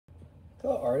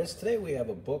Hello artists, today we have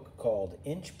a book called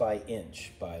Inch by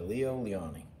Inch by Leo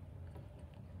Lionni.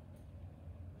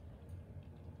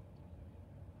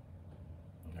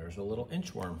 There's a little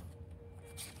inchworm.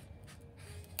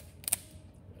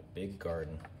 A big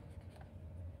garden.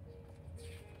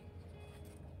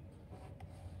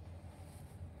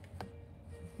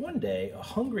 One day, a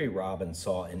hungry robin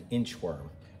saw an inchworm,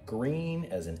 green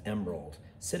as an emerald,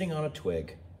 sitting on a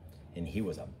twig, and he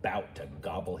was about to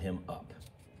gobble him up.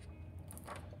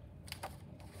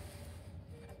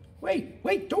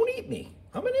 Wait, don't eat me.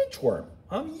 I'm an inchworm.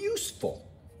 I'm useful.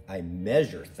 I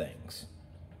measure things.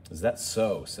 Is that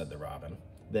so? Said the robin.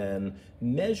 Then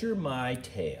measure my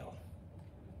tail.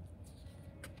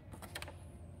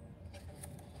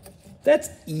 That's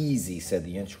easy, said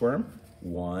the inchworm.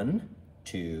 1,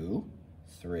 2,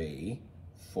 3,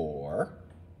 4,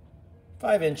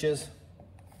 5 inches.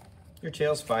 Your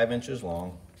tail's 5 inches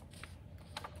long.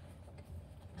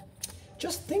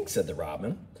 Just think, said the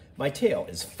robin. My tail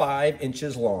is 5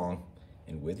 inches long.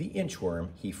 And with the inchworm,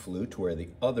 he flew to where the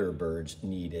other birds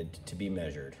needed to be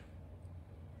measured.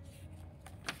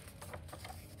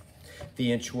 The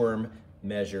inchworm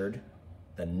measured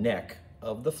the neck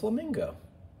of the flamingo.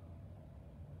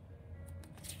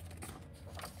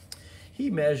 He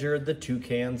measured the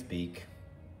toucan's beak.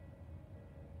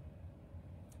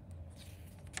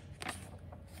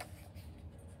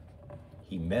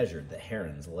 He measured the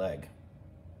heron's leg.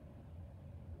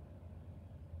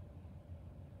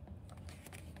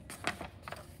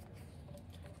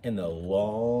 And the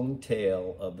long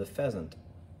tail of the pheasant.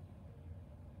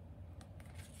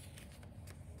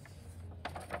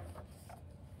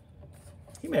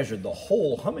 He measured the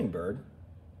whole hummingbird.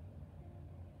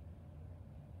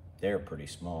 They're pretty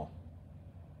small.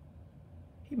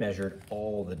 He measured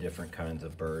all the different kinds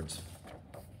of birds.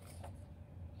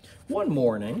 One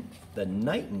morning, the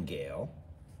nightingale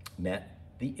met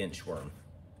the inchworm.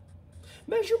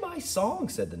 Measure my song,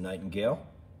 said the nightingale.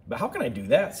 But how can I do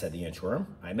that, said the inchworm.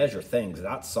 I measure things,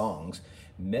 not songs.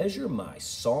 Measure my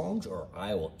songs or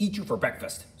I will eat you for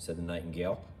breakfast, said the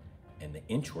nightingale. And the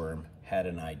inchworm had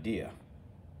an idea.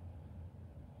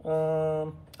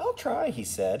 I'll try, he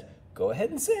said. Go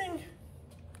ahead and sing.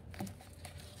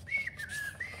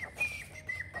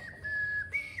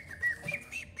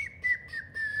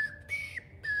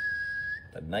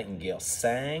 The nightingale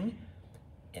sang,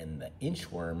 and the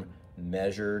inchworm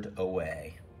measured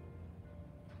away.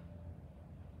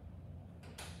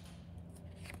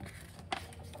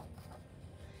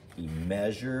 He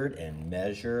measured and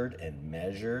measured and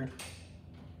measured.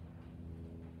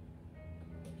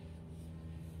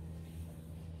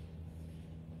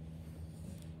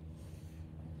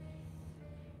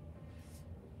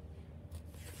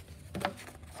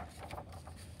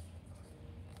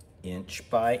 Inch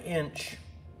by inch,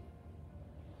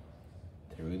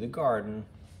 through the garden,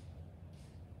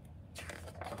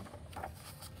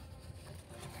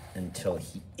 until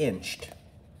he inched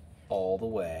all the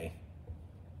way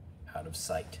out of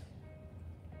sight.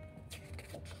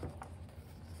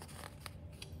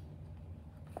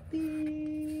 Beep.